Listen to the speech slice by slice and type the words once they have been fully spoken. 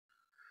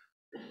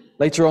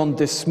Later on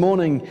this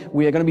morning,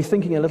 we are going to be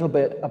thinking a little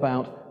bit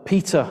about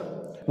Peter,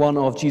 one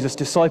of Jesus'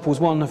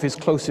 disciples, one of his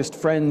closest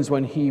friends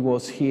when he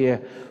was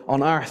here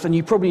on earth. And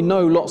you probably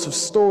know lots of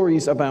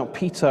stories about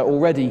Peter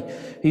already.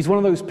 He's one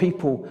of those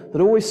people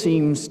that always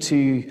seems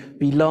to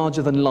be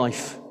larger than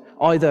life,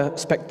 either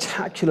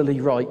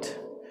spectacularly right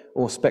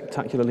or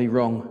spectacularly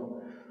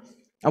wrong.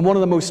 And one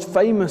of the most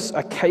famous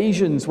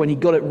occasions when he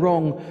got it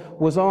wrong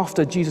was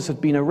after Jesus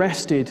had been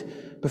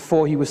arrested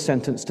before he was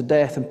sentenced to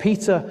death. And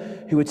Peter,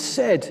 who had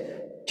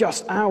said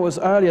just hours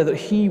earlier that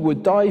he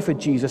would die for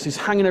Jesus, is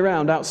hanging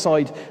around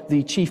outside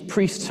the chief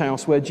priest's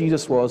house where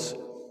Jesus was.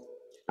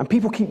 And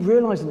people keep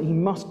realizing that he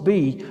must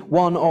be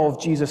one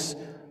of Jesus'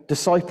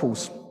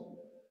 disciples.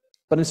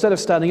 But instead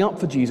of standing up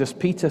for Jesus,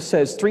 Peter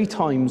says 3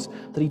 times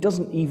that he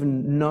doesn't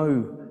even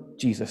know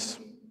Jesus.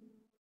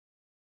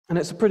 And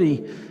it's a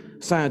pretty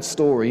sad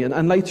story.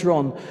 And later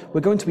on,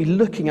 we're going to be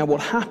looking at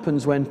what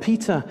happens when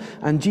Peter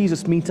and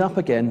Jesus meet up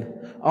again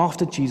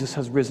after Jesus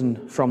has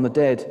risen from the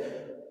dead.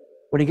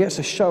 When he gets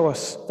to show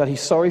us that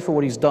he's sorry for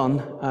what he's done,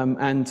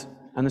 and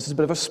this is a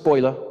bit of a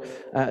spoiler,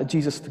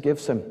 Jesus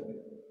forgives him.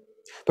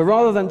 But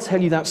rather than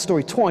tell you that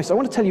story twice, I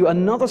want to tell you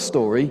another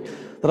story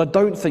that I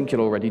don't think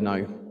you'll already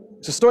know.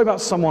 It's a story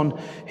about someone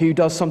who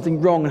does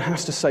something wrong and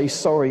has to say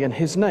sorry, and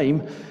his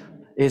name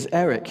is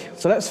Eric.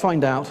 So let's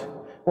find out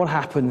what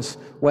happens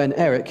when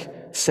Eric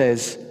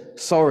says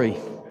sorry.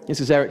 This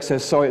is Eric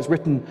Says Sorry. It's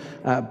written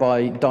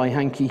by Di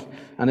Hankey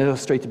and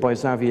illustrated by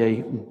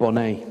Xavier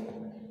Bonnet.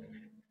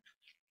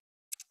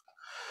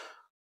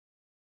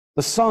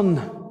 The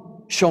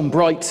sun shone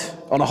bright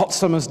on a hot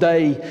summer's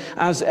day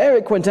as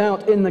Eric went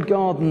out in the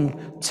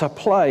garden to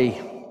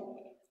play.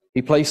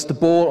 He placed the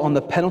ball on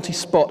the penalty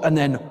spot and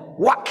then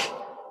whack!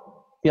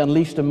 He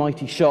unleashed a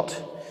mighty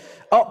shot.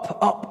 Up,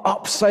 up,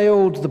 up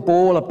sailed the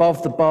ball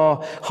above the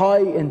bar,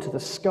 high into the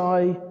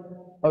sky,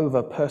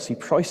 over Percy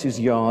Price's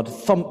yard.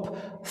 Thump,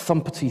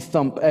 thumpety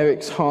thump,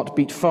 Eric's heart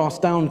beat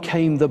fast. Down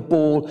came the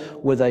ball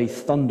with a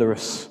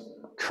thunderous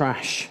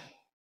crash.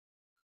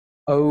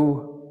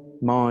 Oh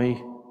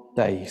my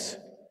days,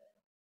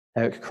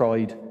 Eric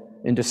cried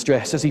in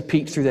distress as he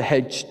peeped through the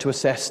hedge to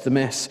assess the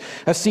mess.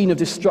 A scene of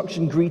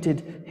destruction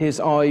greeted his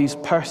eyes.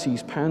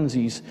 Percy's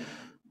pansies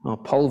are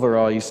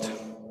pulverized.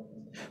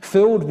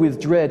 Filled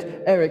with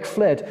dread, Eric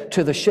fled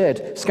to the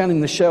shed.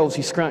 Scanning the shelves,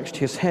 he scratched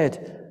his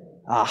head.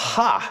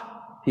 Aha!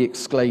 He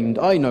exclaimed,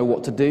 I know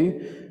what to do.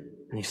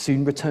 And he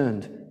soon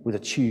returned with a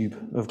tube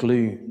of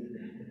glue.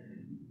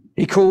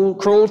 He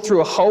crawled through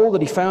a hole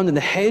that he found in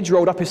the hedge,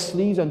 rolled up his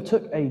sleeves and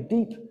took a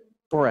deep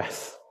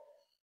breath.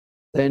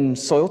 Then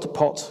soil to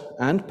pot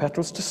and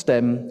petals to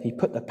stem, he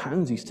put the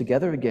pansies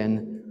together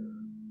again.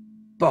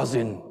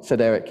 Buzzin',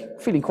 said Eric,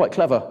 feeling quite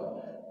clever.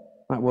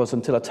 That was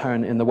until a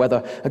turn in the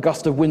weather. A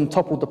gust of wind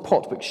toppled the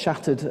pot, but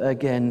shattered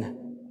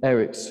again.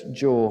 Eric's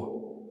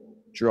jaw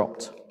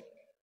dropped.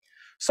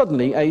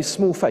 Suddenly, a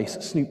small face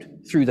snooped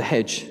through the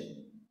hedge.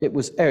 It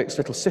was Eric's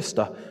little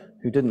sister,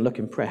 who didn't look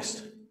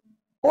impressed.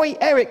 Oi,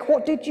 Eric,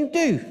 what did you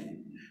do?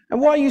 And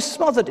why are you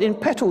smothered in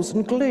petals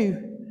and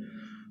glue?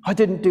 I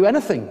didn't do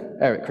anything,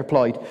 Eric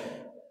replied.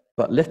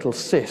 But little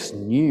sis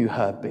knew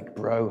her big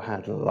bro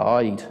had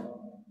lied.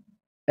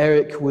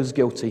 Eric was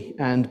guilty,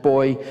 and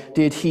boy,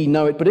 did he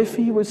know it. But if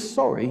he was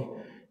sorry,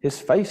 his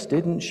face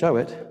didn't show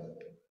it.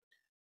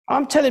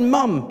 I'm telling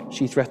Mum,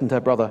 she threatened her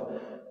brother.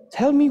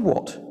 Tell me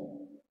what,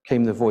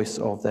 came the voice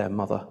of their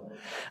mother.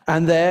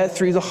 And there,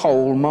 through the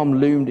hole, Mum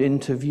loomed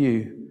into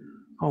view.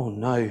 Oh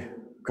no,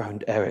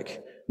 groaned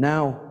Eric.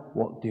 Now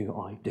what do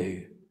I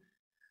do?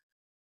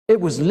 It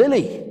was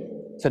Lily,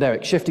 said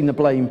Eric, shifting the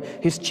blame,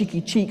 his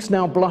cheeky cheeks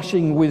now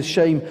blushing with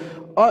shame.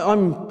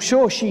 I'm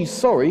sure she's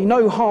sorry,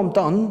 no harm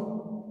done.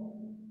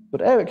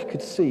 But Eric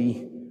could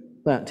see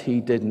that he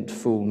didn't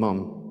fool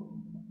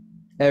Mum.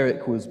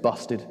 Eric was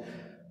busted,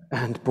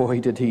 and boy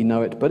did he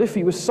know it. But if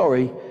he was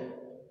sorry,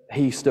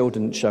 he still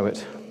didn't show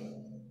it.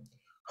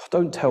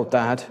 Don't tell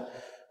Dad,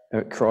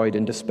 Eric cried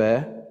in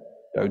despair.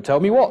 Don't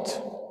tell me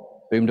what?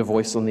 Boomed a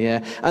voice on the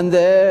air, and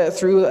there,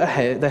 through the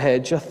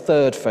hedge, a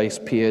third face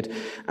peered,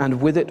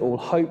 and with it all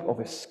hope of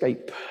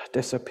escape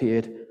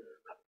disappeared.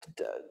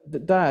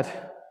 Dad,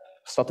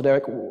 stuttered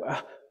Eric,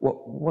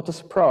 what a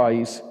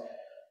surprise.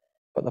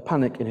 But the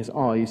panic in his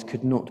eyes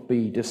could not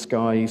be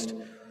disguised.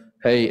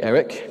 Hey,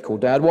 Eric,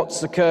 called Dad,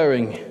 what's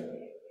occurring?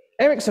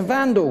 Eric's a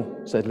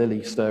vandal, said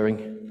Lily,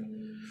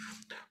 stirring.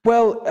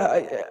 Well,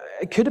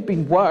 it could have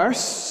been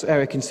worse,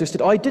 Eric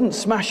insisted. I didn't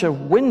smash a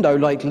window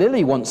like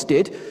Lily once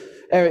did.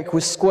 Eric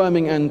was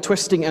squirming and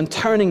twisting and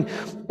turning,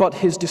 but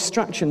his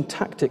distraction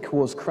tactic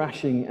was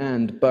crashing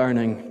and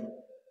burning.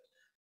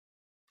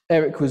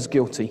 Eric was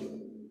guilty,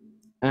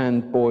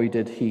 and boy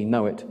did he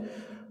know it.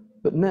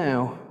 But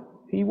now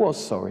he was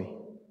sorry,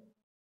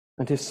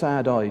 and his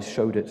sad eyes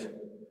showed it.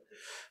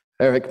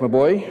 Eric, my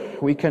boy,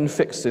 we can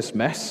fix this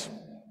mess,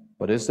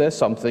 but is there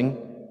something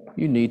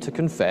you need to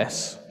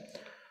confess?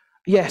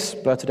 Yes,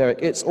 blurted Eric,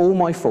 it's all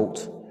my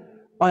fault.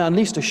 I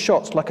unleashed a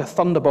shot like a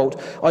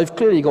thunderbolt. I've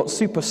clearly got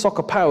super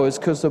soccer powers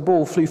because the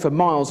ball flew for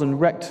miles and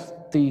wrecked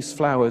these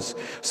flowers.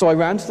 So I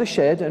ran to the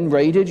shed and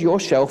raided your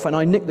shelf, and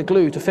I nicked the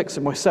glue to fix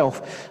it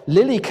myself.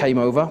 Lily came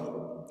over,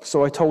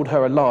 so I told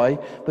her a lie,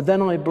 but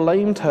then I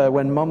blamed her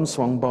when Mum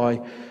swung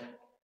by.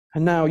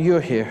 And now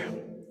you're here,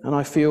 and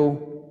I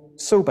feel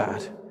so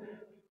bad.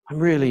 I'm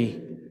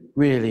really,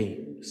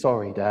 really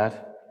sorry,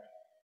 Dad.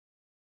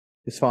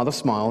 His father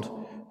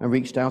smiled and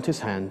reached out his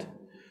hand.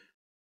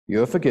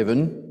 You're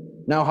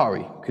forgiven. Now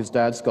hurry, because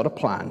Dad's got a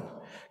plan.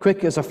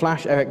 Quick as a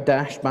flash, Eric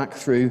dashed back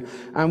through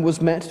and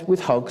was met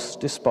with hugs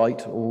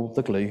despite all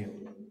the glue.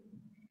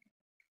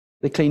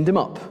 They cleaned him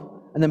up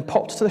and then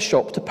popped to the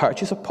shop to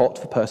purchase a pot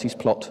for Percy's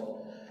plot.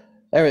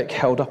 Eric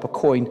held up a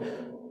coin.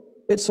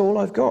 It's all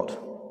I've got.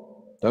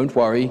 Don't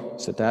worry,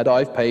 said Dad,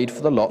 I've paid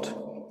for the lot.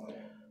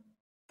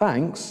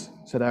 Thanks,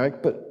 said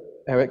Eric,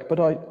 but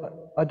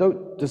I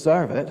don't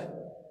deserve it.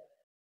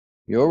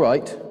 You're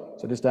right,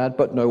 said his dad,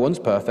 but no one's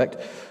perfect.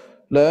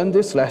 Learn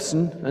this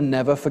lesson and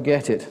never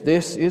forget it.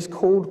 This is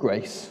called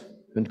grace,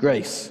 and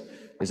grace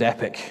is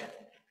epic.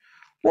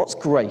 What's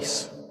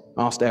grace?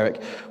 Asked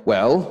Eric.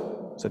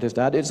 Well, said his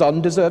dad, it's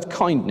undeserved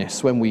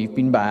kindness when we've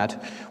been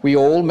bad. We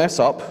all mess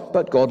up,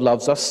 but God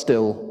loves us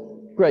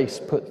still. Grace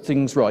puts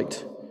things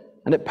right,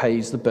 and it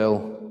pays the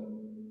bill.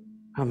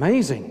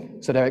 Amazing,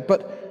 said Eric,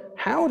 but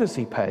how does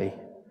he pay?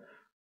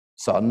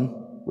 Son,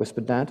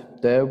 whispered Dad,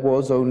 there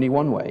was only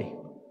one way.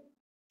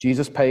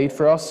 Jesus paid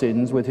for our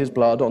sins with his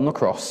blood on the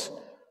cross.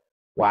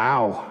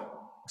 Wow,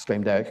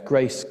 exclaimed Eric,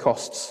 grace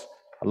costs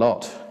a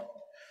lot.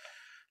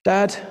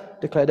 Dad,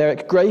 declared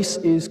Eric, grace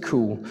is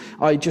cool.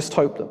 I just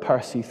hope that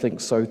Percy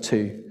thinks so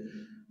too.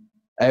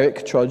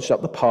 Eric trudged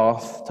up the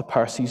path to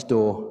Percy's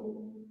door.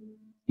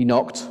 He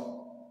knocked,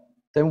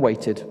 then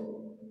waited,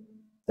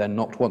 then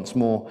knocked once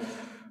more.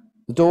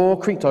 The door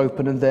creaked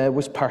open and there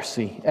was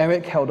Percy.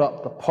 Eric held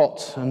up the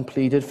pot and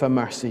pleaded for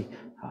mercy.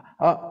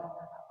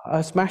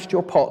 I smashed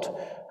your pot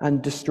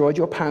and destroyed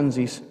your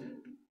pansies.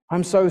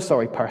 I'm so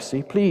sorry,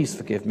 Percy. Please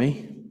forgive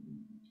me.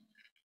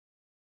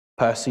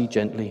 Percy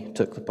gently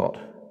took the pot.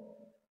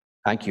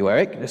 Thank you,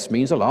 Eric. This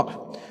means a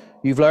lot.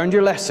 You've learned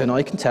your lesson,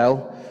 I can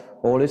tell.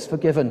 All is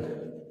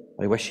forgiven.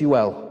 I wish you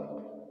well.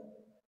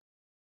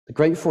 The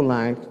grateful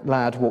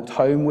lad walked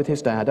home with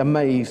his dad,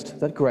 amazed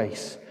that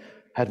grace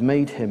had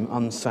made him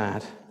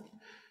unsad.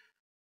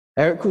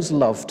 Eric was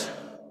loved,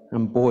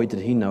 and boy did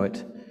he know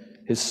it.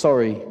 His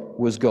sorry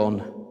was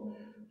gone,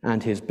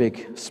 and his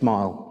big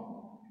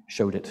smile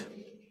showed it.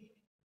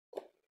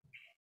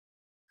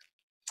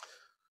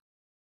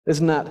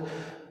 Isn't that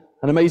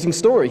an amazing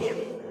story?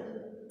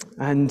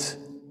 And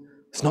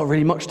there's not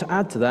really much to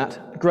add to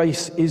that.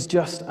 Grace is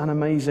just an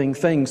amazing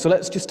thing. So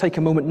let's just take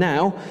a moment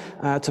now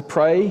to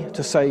pray,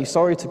 to say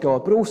sorry to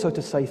God, but also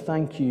to say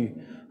thank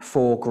you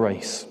for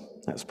grace.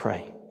 Let's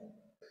pray.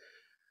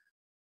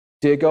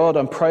 Dear God,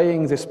 I'm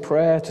praying this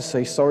prayer to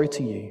say sorry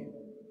to you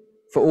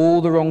for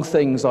all the wrong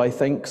things I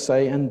think,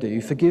 say, and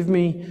do. Forgive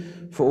me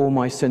for all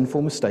my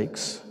sinful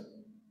mistakes.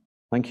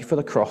 Thank you for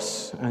the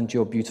cross and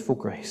your beautiful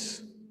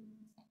grace.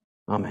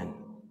 Amen.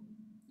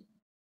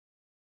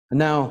 And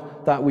now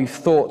that we've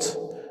thought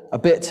a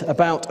bit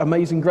about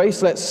Amazing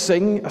Grace, let's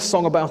sing a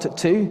song about it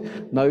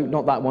too. No,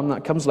 not that one,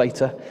 that comes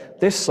later.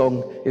 This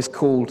song is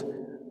called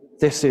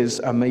This Is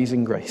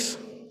Amazing Grace.